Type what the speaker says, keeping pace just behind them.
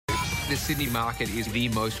the Sydney market is the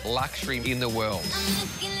most luxury in the world.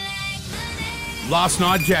 Last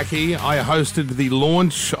night, Jackie, I hosted the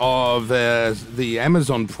launch of the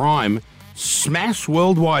Amazon Prime smash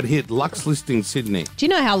worldwide hit Luxe Listings Sydney. Do you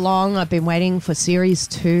know how long I've been waiting for Series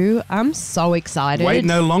 2? I'm so excited. Wait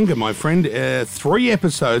no longer, my friend. 3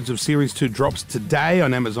 episodes of Series 2 drops today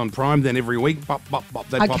on Amazon Prime, then every week, they pop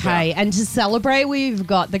out. Okay, and to celebrate, we've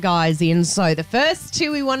got the guys in. So the first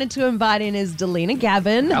two we wanted to invite in is Delina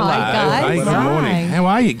Gavin. Hello. Hi, guys. Hey, good morning. How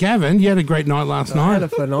are you, Gavin? You had a great night last I had night. a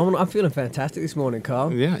phenomenal. I'm feeling fantastic this morning,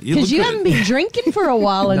 Carl. Yeah, Because you haven't been drinking for a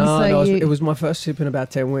while. And It was my first sip in about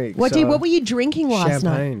 10 weeks. What were you drinking last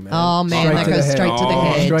night? Champagne, man. Oh, man, that goes straight to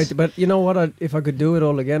the head. But you know what? If I could do it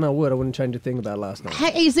all again, I would. I wouldn't change a thing about last night.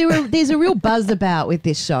 Hey, there's a real buzz about with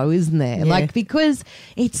this show, isn't there? Yeah. Like, because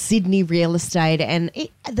it's Sydney real estate, and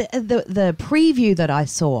the preview that I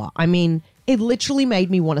saw, I mean, it literally made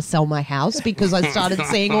me want to sell my house because I started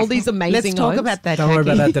seeing all these amazing Let's talk homes. about that, Don't worry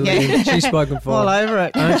about that, Delene. Yeah. She's spoken for. All over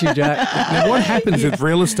it. Aren't you, Jack? Now, what happens with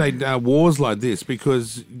real estate wars like this?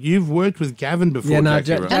 Because you've worked with Gavin before, Yeah, no,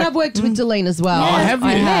 Jackie, right? And I've worked with Delene as well. Oh, have you?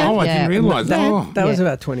 I didn't realise. That was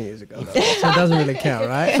about 20 years ago, so it doesn't really count,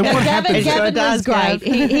 right? So what happens? Gavin does, was great.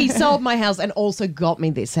 He sold my house and also got me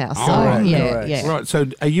this house. So, right, yeah. Right, so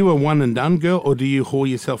are you a one and done girl, or do you haul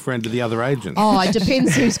yourself around to the other agents? Oh, it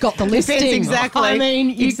depends who's got the listing. exactly. I mean,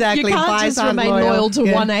 you can't Buyers just aren't remain loyal to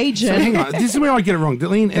Yeah. one So agent. hang on, this is where I get it wrong.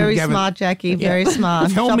 Delene and Very Gavin, smart, Jackie. Very smart.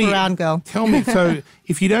 Tell Shop me, around, girl. Tell me, so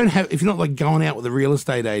if you're not like going out with a real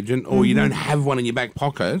estate agent, or you Mm-hmm. don't have one in your back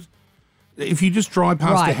pocket, if you just drive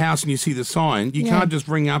past a Right. house and you see the sign, you Yeah. can't just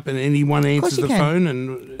ring up and anyone answers you the can. phone.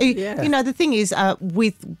 And Yeah. You know, the thing is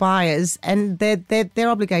with buyers, and their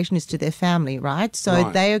obligation is to their family, right? So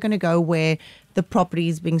Right. they are going to go where the property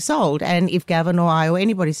is being sold. And if Gavin or I or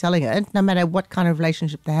anybody selling it, no matter what kind of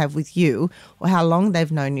relationship they have with you or how long they've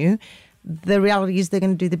known you, the reality is they're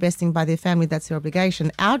going to do the best thing by their family. That's their obligation.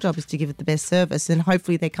 Our job is to give it the best service, and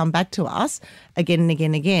hopefully they come back to us again and again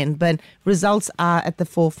and again. But results are at the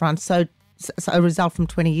forefront. So a result from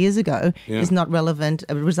 20 years ago is not relevant.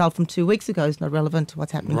 A result from 2 weeks ago is not relevant to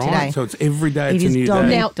what's happening right, today. so it's every day. It's It a is new dog-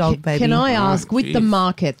 day. Now, Dog baby. can I ask, with the geez.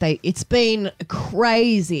 market, it's been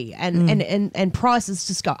crazy and prices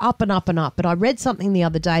just go up and up and up. But I read something the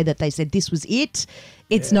other day that they said this was it.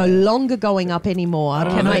 It's no longer going up anymore.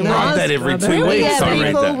 Can they I write ask? that every 2 Really? weeks. Yeah, I read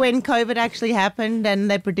people, that. when COVID actually happened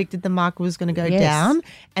and they predicted the market was going to go Yes. down,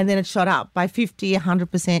 and then it shot up by 50,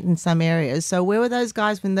 100% in some areas. So where were those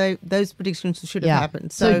guys when those predictions should have Yeah.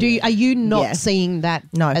 happened? So are you not Yeah. seeing that?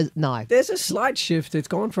 No. No. There's a slight shift. It's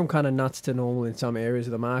gone from kind of nuts to normal in some areas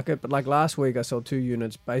of the market. But like last week, I sold 2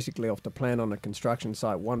 units basically off the plan on a construction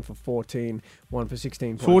site. One for 14, one for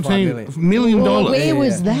 16.5 million. $14 million. Where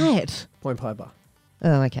was Yeah. that? Point Piper.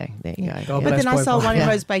 Oh, okay. There you go. God Yeah. But bless then I Point sold Piper. one in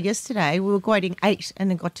Rose Bay yesterday. We were quoting 8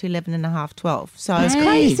 and it got to 11.5, 12. So That's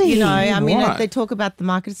crazy. You know, I mean, Right. they talk about the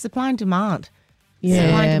market. It's supply and demand. Yeah.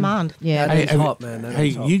 Supply and demand. Yeah. That is have- hot, man. That Hey,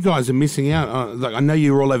 is hot. you guys are missing out. Like I know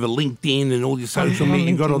you're all over LinkedIn and all your social I'm on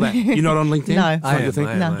media. You got all that. You're not on LinkedIn. No. It's not I your am, thing?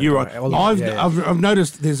 I am, No. I am. You're right. All- I've, yeah. I've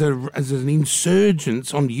noticed there's an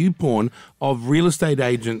insurgence on YouPorn of real estate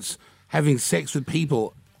agents having sex with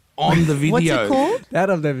people on the video. What's it called? That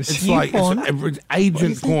I've never It's seen. like it's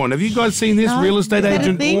agent is it? porn. Have you guys seen this real estate Is that a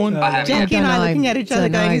agent thing? porn? Jackie and I know. looking at each other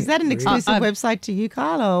Don't going, know. is that an exclusive website to you,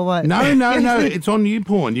 Carla, or what? No. It's on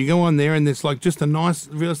YouPorn. You go on there and there's like just a nice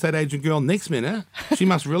real estate agent girl. Next minute, she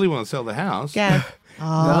must really want to sell the house. Gav.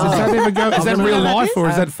 Does that ever go? Is that never real heard about life this. or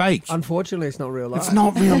is that fake? Unfortunately, it's not real life. It's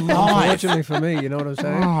not real life. Unfortunately for me, you know what I'm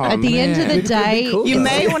saying? Oh, At the end of the man. day, cool. You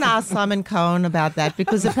may want to ask Simon Cohen about that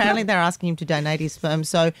because apparently they're asking him to donate his sperm.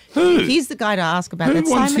 So he's the guy to ask about that.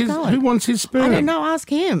 Simon Cohen. Who wants his sperm? I don't know. Ask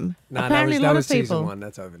him. Nah, Apparently, that a lot was of people. season 1.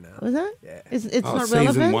 That's over now. Was it? Yeah. It's Oh, not season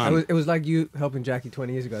relevant. one. It was like you helping Jackie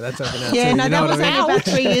 20 years ago. That's over now. Yeah, too, no, you know that what was I mean? only about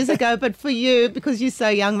 3 years ago. But for you, because you're so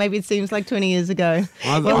young, maybe it seems like 20 years ago.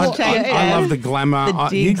 I love the glamour.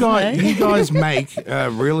 The You digs, eh? you guys make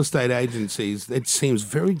real estate agencies. It seems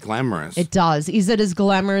very glamorous. it does. Is it as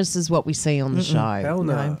glamorous as what we see on the show? Hell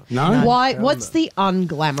no. no. Why? Hell What's no. the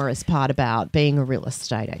unglamorous part about being a real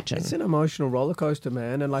estate agent? It's an emotional roller coaster,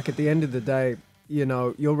 man. And like at the end of the day, you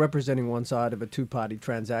know, you're representing one side of a two-party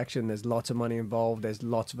transaction. There's lots of money involved. There's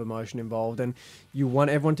lots of emotion involved. And you want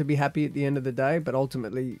everyone to be happy at the end of the day. But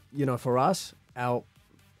ultimately, you know, for us, our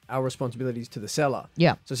responsibility is to the seller.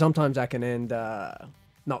 Yeah. So sometimes that can end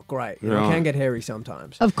not great. You know, Right. it can get hairy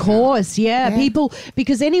sometimes. Of course, yeah. People,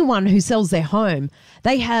 because anyone who sells their home,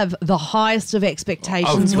 they have the highest of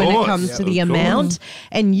expectations Of when it course. comes Yeah, to the of course. amount,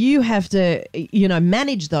 and you have to,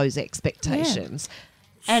 manage those expectations.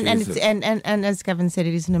 And Jesus. and as Gavin said,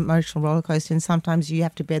 it is an emotional roller coaster, and sometimes you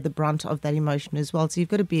have to bear the brunt of that emotion as well. So you've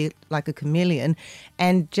got to be like a chameleon,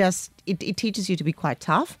 and just it teaches you to be quite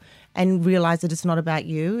tough and realize that it's not about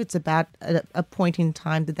you. It's about a point in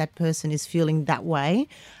time that person is feeling that way.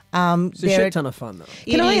 It's a shit ton of fun, though.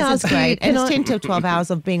 Can I it's ask great, you- and can it's I- 10 to 12 hours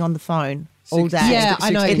of being on the phone all day. Yeah, I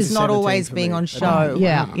know. 16 It's to not 17 always for being me. on show.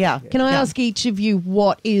 Yeah. Can I Yeah. ask each of you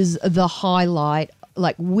what is the highlight?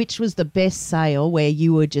 Like, which was the best sale where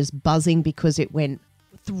you were just buzzing because it went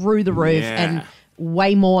through the roof Yeah. and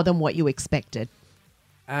way more than what you expected?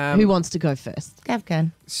 Who wants to go first? Gav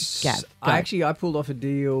can. Gav, go. I pulled off a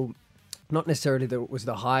deal, not necessarily that it was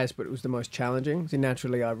the highest, but it was the most challenging. See,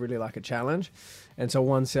 naturally, I really like a challenge. And so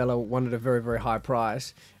one seller wanted a very, very high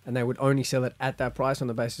price, and they would only sell it at that price on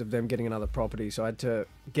the basis of them getting another property. So I had to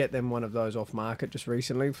get them one of those off market just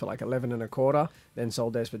recently for like 11 and a quarter, then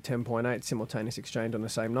sold theirs for 10.8, simultaneous exchange on the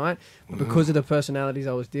same night. But because of the personalities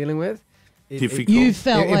I was dealing with, Difficult. You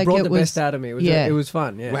felt it like brought it the was best out of me. yeah. It was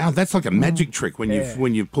fun. Yeah. Wow, that's like a magic trick when Yeah.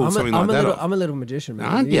 you pull something like that off. I'm a little magician, man.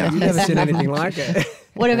 Aren't ya? You've never seen anything like it.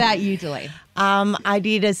 What about you, Delene? I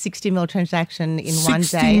did a 60 mil transaction in one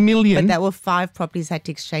 60 day. million? But that were 5 properties had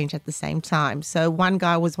to exchange at the same time. So one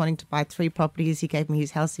guy was wanting to buy 3 properties. He gave me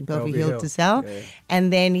his house in Bellevue Hill to sell. Yeah.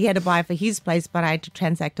 And then he had to buy for his place, but I had to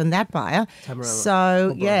transact on that buyer. Tamarama.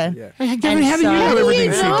 So, yeah. Hey, Gavin, And how do you so- know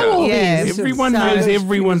everything she know all does? this? Everyone So- knows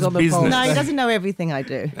everyone's on the business. pulse. No, he doesn't know everything I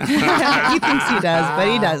do. He thinks he does, but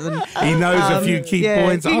he doesn't. He knows a few key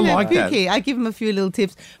points. I like that. I give him a few little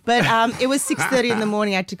tips. But it was 6:30 in the morning.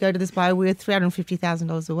 I had to go to this buyer. We were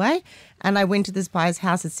 $350,000 away. And I went to this buyer's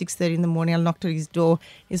house at 6:30 in the morning. I knocked at his door.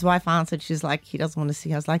 His wife answered. She's like, he doesn't want to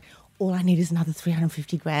see. I was like, all I need is another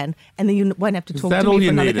 350 grand. And then you won't have to talk that to all me you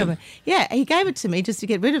for another needed? couple. Yeah, he gave it to me just to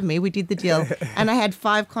get rid of me. We did the deal. And I had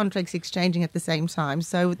 5 contracts exchanging at the same time.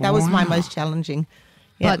 So that was my Wow. most challenging.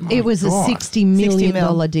 Yeah. But it was God. a $60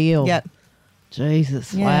 million deal. Yep.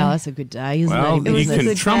 Jesus. Yeah. Wow, that's a good day, isn't Well, it? It was you a can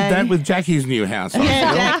good trump day. that with Jackie's new house. I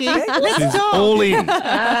Yeah, feel. Jackie. Let's She's talk. all in. She's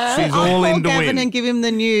all I'll in call to Gavin win. and give him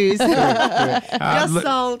the news. Just look-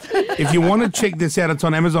 sold. If you want to check this out, it's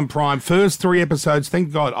on Amazon Prime. First 3 episodes.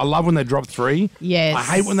 Thank God. I love when they drop 3. Yes. I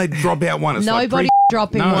hate when they drop out one. It's like Nobody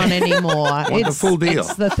dropping No. one anymore. the full deal.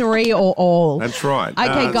 It's the 3 or all. That's right.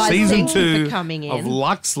 Okay, guys, Season thank you 2 for coming in. of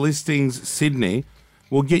Luxe Listings Sydney.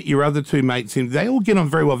 We'll get your other 2 mates in. They all get on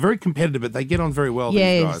very well. Very competitive, but they get on very well, Yes.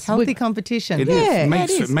 these guys. Healthy competition. It is. Yeah.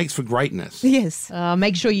 It makes for greatness. Yes.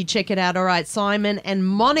 Make sure you check it out. All right, Simon and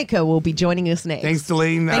Monica will be joining us next. Thanks,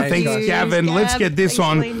 Delene. Thank Thanks, you. Gavin. Thanks, Let's Gav. get this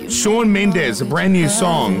Thanks, on. Delene. Shawn Mendes, a brand new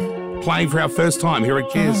song playing for our first time here at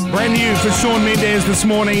Kiss. Brand new for Shawn Mendes this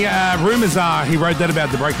morning. Rumours are he wrote that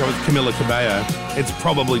about the breakup with Camila Cabello. It's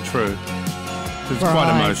probably true. It's quite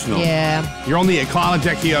Right. emotional. Yeah. You're on the air, Kyla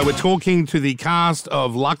Jackie O. We're talking to the cast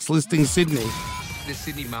of Luxe Listings Sydney. The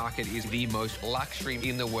Sydney market is the most luxury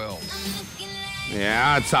in the world.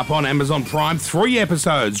 Yeah, it's up on Amazon Prime. 3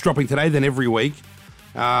 episodes dropping today, then every week.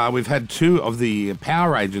 We've had 2 of the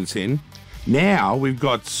Power Agents in. Now we've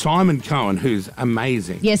got Simon Cohen, who's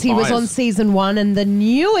amazing. Yes, he was Bias. on season 1, and the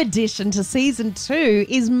new addition to season 2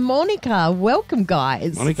 is Monica. Welcome,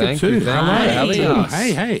 guys. Monica Thank too. you. Thank you for having us.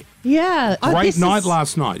 Hey. Yeah. Great night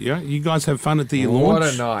last night, yeah? You guys have fun at the What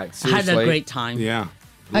launch? a night. I Seriously. had a great time. Yeah.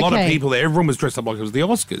 A lot of Okay. people there. Everyone was dressed up like it was the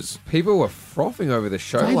Oscars. People were frothing over the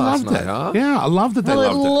show They last loved night, it. huh? Yeah, I loved it. They Well,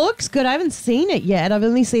 it loved it. looks good. I haven't seen it yet. I've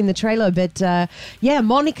only seen the trailer. But yeah,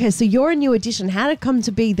 Monica, so you're a new addition. How did it come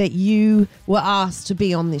to be that you were asked to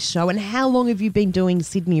be on this show? And how long have you been doing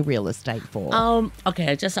Sydney real estate for? Okay,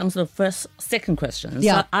 I just answer the second question.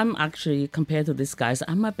 Yeah. So I'm actually, compared to these guys,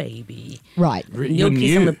 I'm a baby. Right. You're New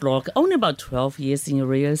kids on new. the block. Only about 12 years in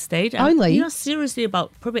real estate. Only? Yeah, seriously,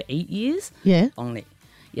 about probably 8 years. Yeah. Only.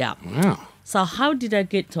 Yeah. Wow. So how did I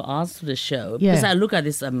get to ask to the show? Yeah. Because I look at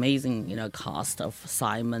this amazing, cast of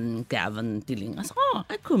Simon, Gavin, Dylan. I said,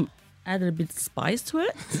 I could add a bit of spice to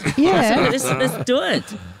it. Yeah. Let's do it.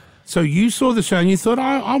 So you saw the show and you thought,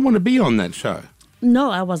 I want to be on that show.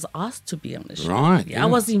 No, I was asked to be on the show. Right, Yeah, yeah. I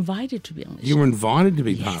was invited to be on the You show. were invited to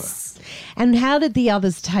be part of it. Yes. And how did the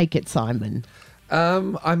others take it, Simon?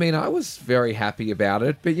 I mean, I was very happy about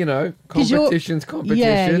it, but 'Cause you're- competition's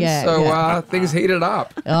competition. Yeah, so yeah. things heated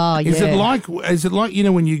up. Oh, yeah. Is it like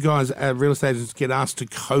when you guys real estate agents get asked to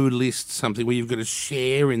co-list something where you've got to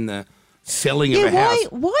share in the selling of a house?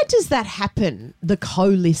 Why does that happen, the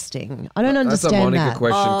co-listing? I don't That's a understand Monica that.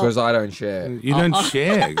 question because I don't share. You don't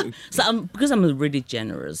share. So because I'm really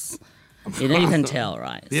generous. You can tell,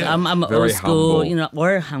 right? So Yeah. I'm Very old school, humble.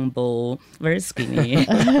 very humble, very skinny.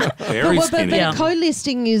 Very But skinny. Yeah.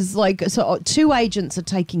 co-listing is like, so 2 agents are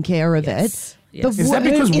taking care of Yes. it. Yes. Is that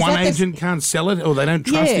because Is one that the- agent can't sell it, or they don't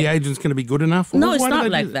trust Yeah. the agent's going to be good enough? No, Why it's do not they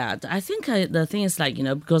like do that. I think the thing is like,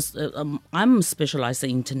 because I'm specialized in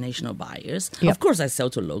international buyers. Yep. Of course, I sell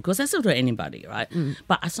to locals. I sell to anybody, right?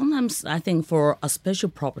 But sometimes I think for a special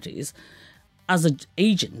properties, as an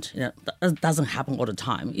agent, that doesn't happen all the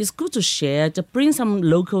time. It's good to share, to bring some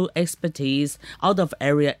local expertise, out of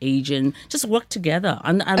area agent, just work together.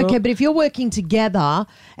 And Okay, but if you're working together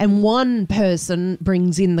and one person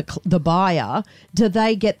brings in the buyer, do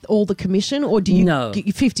they get all the commission, or do you No.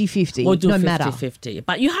 50-50? we'll do no 50-50. matter.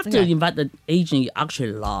 But you have to Okay. invite the agent you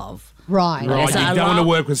actually love. Right. Right, Yes, you I don't want to love-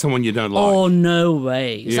 work with someone you don't like. Oh, no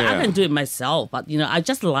way. So Yeah. I can do it myself. But, I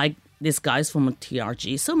just like these guys from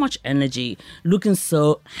TRG. So much energy, looking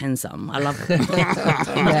so handsome. I love it.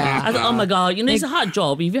 Yeah. I thought, oh, my God. It's a hard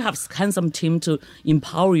job. If you have a handsome team to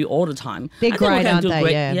empower you all the time. They're I think we great, can aren't do they?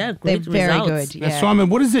 Great, Yeah. great They're very results. good. Now, Yeah. Simon,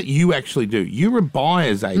 what is it you actually do? You're a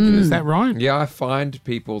buyer's agent, is that right? Yeah, I find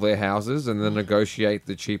people their houses and then negotiate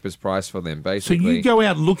the cheapest price for them, So basically. you go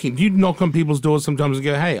out looking. Do you knock on people's doors sometimes and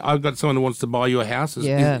go, "Hey, I've got someone who wants to buy your house.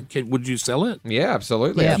 Would you sell it?" Yeah,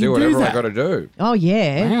 absolutely. Yeah. I You do do whatever I that? got to do. Oh,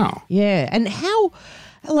 yeah. Wow. Yeah. And how,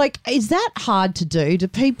 is that hard to do? Do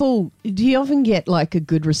you often get like a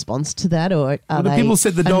good response to that, or are do they people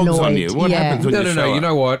set the dogs on annoyed? you? What happens when No, you no, show no. up? You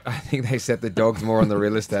know what? I think they set the dogs more on the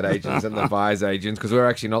real estate agents and the buyer's agents because we're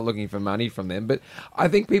actually not looking for money from them. But I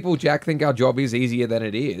think people, Jack, think our job is easier than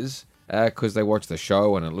it is because they watch the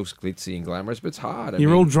show and it looks glitzy and glamorous, but it's hard. I You're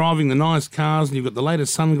mean, all driving the nice cars and you've got the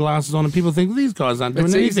latest sunglasses on, and people think, well, these guys aren't doing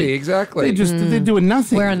It's anything. easy, exactly. They're doing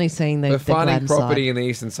nothing. We're only seeing the But finding glam property side. in the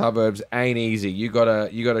eastern suburbs ain't easy. You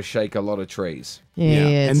gotta shake a lot of trees.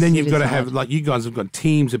 Yeah. and then you've it got to is have, hard. like, you guys have got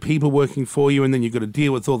teams of people working for you, and then you've got to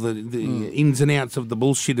deal with all the ins and outs of the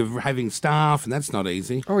bullshit of having staff, and that's not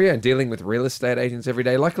easy. Oh yeah, and dealing with real estate agents every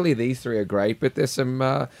day. Luckily, these three are great, but there's some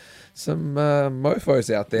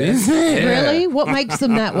mofos out there. Is there? Yeah. Really? What makes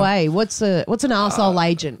them that way? What's an arsehole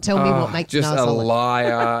agent? Tell me what makes Just an a arsehole.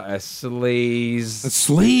 liar, a sleaze. A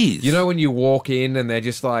sleaze. You know when you walk in and they're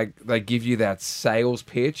just like they give you that sales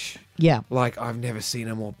pitch. Yeah. Like, I've never seen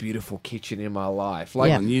a more beautiful kitchen in my life. Like,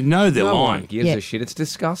 Yeah. And you know they're no one lying. gives Yeah. a shit. It's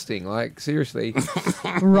disgusting. Like, seriously.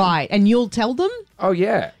 Right. And you'll tell them? Oh,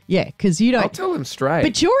 yeah. Yeah, because you I'll don't. tell them straight.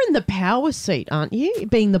 But you're in the power seat, aren't you?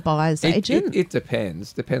 Being the buyer's agent? It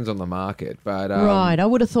depends. Depends on the market. But Right. I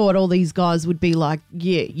would have thought all these guys would be like,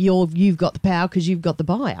 yeah, you've got the power because you've got the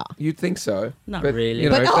buyer. You'd think so. Not but, really. You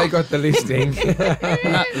know, But- if they got the listing,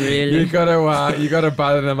 Not really. you gotta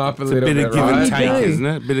butter them up a It's a little bit bit, of give and right? take, do. isn't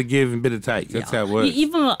it? Bit of give and bit of take. That's how it works.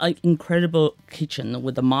 Even an incredible kitchen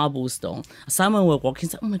with the marble stone. Someone will walk in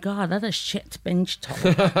and say, "Oh my God, that's a shit bench top.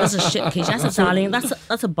 That's a shit kitchen. That's a darling.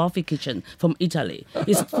 That's a buffet kitchen from Italy.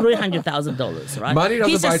 It's $300,000, right?" Money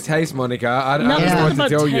doesn't He's buy just- taste, Monica. I don't No, know it's not what to about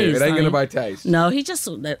tell you. It taste, ain't gonna honey. buy taste. No, he just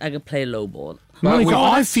I could play lowball. Monica, Well,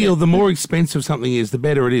 I feel the more expensive something is, the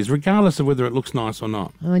better it is, regardless of whether it looks nice or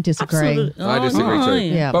not. I disagree. Absolutely. I disagree no, too.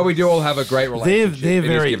 Yeah. But we do all have a great relationship. They're It is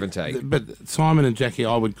very give and take. But Simon and Jackie,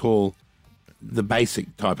 I would call the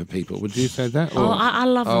basic type of people. Would you say that? Oh, Or- I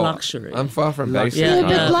love luxury. I'm far from basic. Yeah,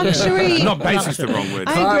 Yeah, but luxury. not basic's the wrong word.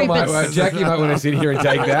 I agree, Well, but Jackie might want to sit here and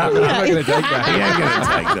take that, but I'm not going to take that. He ain't going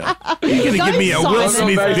to take that. He's going to give me a Simon. Will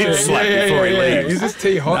Smith bitch slap before he leaves. Is this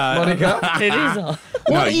tea hot, Monica? It is.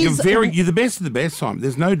 No, What you're is- you're the best of the best, Simon.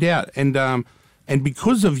 There's no doubt. And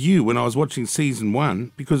because of you, when I was watching season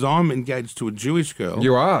 1, because I'm engaged to a Jewish girl.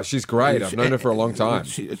 You are. She's great. I've known her for a long time.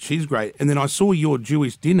 She's great. And then I saw your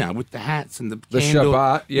Jewish dinner with the hats and the The candle.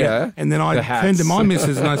 Shabbat, yeah. And then I The turned to hats. my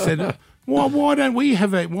missus and I said, why don't we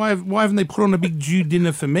have why haven't they put on a big Jew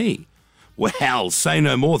dinner for me? Well, say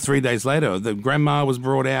no more. 3 days later, the grandma was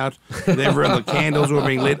brought out. The candles were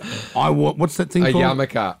being lit. I wore, what's that thing A called?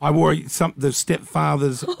 yarmulke. I wore the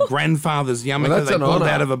stepfather's, grandfather's yarmulke. Well, that's they an pulled honor.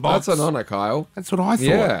 out of a box. That's an honor, Kyle. That's what I thought.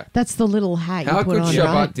 Yeah. that's the little hat you How put good on.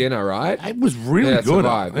 Shabbat right? dinner, right? It was really Yeah, it's a good.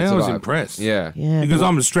 vibe. It's I a was vibe. impressed. Yeah. Yeah. Because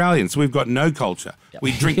I'm Australian, so we've got no culture.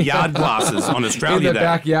 We drink yard glasses on Australia In the Day.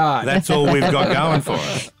 backyard. That's all we've got going for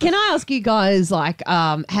us. Can I ask you guys, like,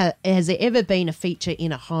 has there ever been a feature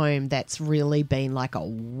in a home that's really been like a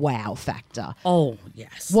wow factor? Oh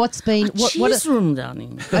yes. What's been Cheese room,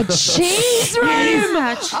 darling. a cheese room?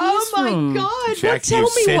 Yes, Oh my room. god! Jack, What, tell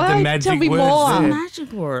you've me said the why. magic Tell me words more. there.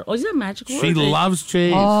 Magic word. Oh, is that a magic word? She loves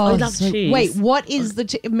cheese. Oh, I love so- cheese. Wait, what is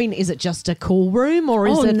the? I mean, is it just a cool room, or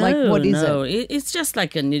is Oh, it no, like what is no. it? It's just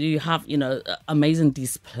like you have amazing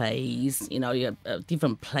displays. You have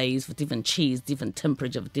different plays for different cheese, different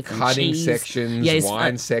temperature of different Cutting cheese. sections, Yes,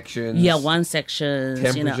 wine sections. Yeah, wine sections.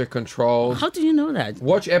 Temperature control. old. How do you know that?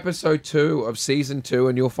 Watch episode 2 of season 2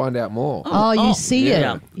 and you'll find out more. Oh, you see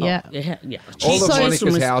yeah. it. Yeah. Yeah. All of So-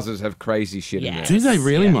 Monica's houses have crazy shit in Yes. there. Do they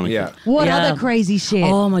really, Yeah. Monica? Yeah. What Yeah. other crazy shit?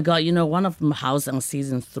 Oh my god! You know, one of my house on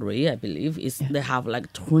season 3, I believe, is they have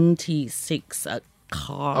like 26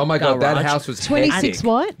 car. Oh my God, that garage. house was 26 hectic.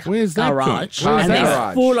 what? Where's that Garage, joint? Where's and that? it's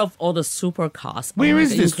garage? full of all the supercars. Where Oh my is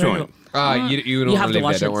God, this incredible. joint? You don't have want to to live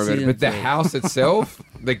watch there, don't it worry about it. season But the 3. house itself,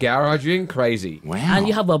 the garaging, crazy. Wow. And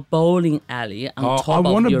you have a bowling alley on Oh, top I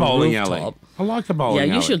want of a your bowling rooftop. alley. I like a bowling Yeah,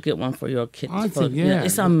 alley. you should get one for your kids. I For- think, yeah.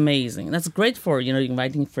 It's amazing. That's great for,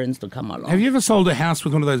 inviting friends to come along. Have you ever sold a house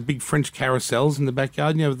with one of those big French carousels in the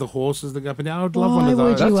backyard? You know, with the horses that go up and down. I'd love one Why of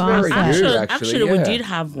would those. you That's ask very that? good. Actually, we yeah. did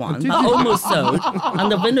have one, but almost sold.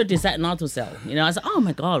 And the vendor decided not to sell. I said, "Oh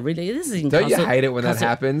my god, really? This is Don't you inconsol- hate it when that consol-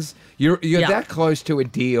 happens? You're Yeah. that close to a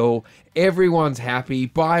deal. Everyone's happy.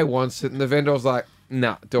 Buyer wants it, and the vendor's like,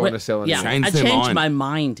 "Nah, don't want to sell Yeah, anymore." Change I their changed mind. my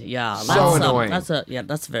mind. Yeah, So annoying. That's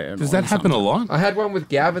very annoying. Does that happen a sometimes. lot? I had one with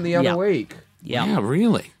Gavin the other Yeah. week. Yeah, Wow,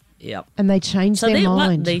 really? yeah. And they changed So their they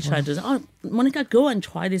mind. they tried to say, "Oh, Monica, go and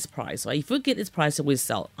try this price. Right? If we get this price, we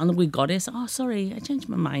sell." And we got it. So, oh, sorry, I changed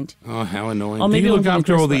my mind. Oh, how annoying. Or Do maybe you look we'll give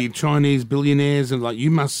after it all this the Chinese billionaires and like you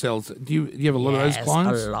must sell? Do you have a lot of those Yes,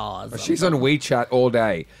 clients? a lot. She's on WeChat all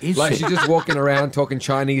day. Is Like she? she's just walking around talking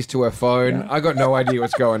Chinese to her phone. I got no idea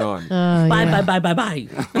what's going on. Oh, Bye, yeah. bye, bye, bye, bye.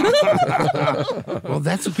 Well,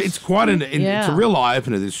 it's quite it's a Yeah. real eye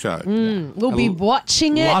opener. This show. We'll be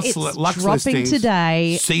watching it. It's Luxe dropping Listings,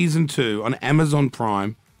 today. season 2 on Amazon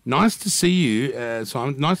Prime. Nice to see you,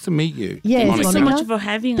 Simon. Nice to meet you. Yes, Thank you so Monica. much for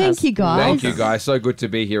having us. Thank you, guys. Thank you, guys. So good to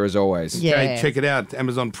be here as always. Yeah. Okay, check it out.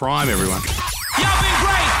 Amazon Prime, everyone. Y'all been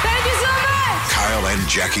great. Thank you so much. Kyle and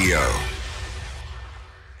Jackie O.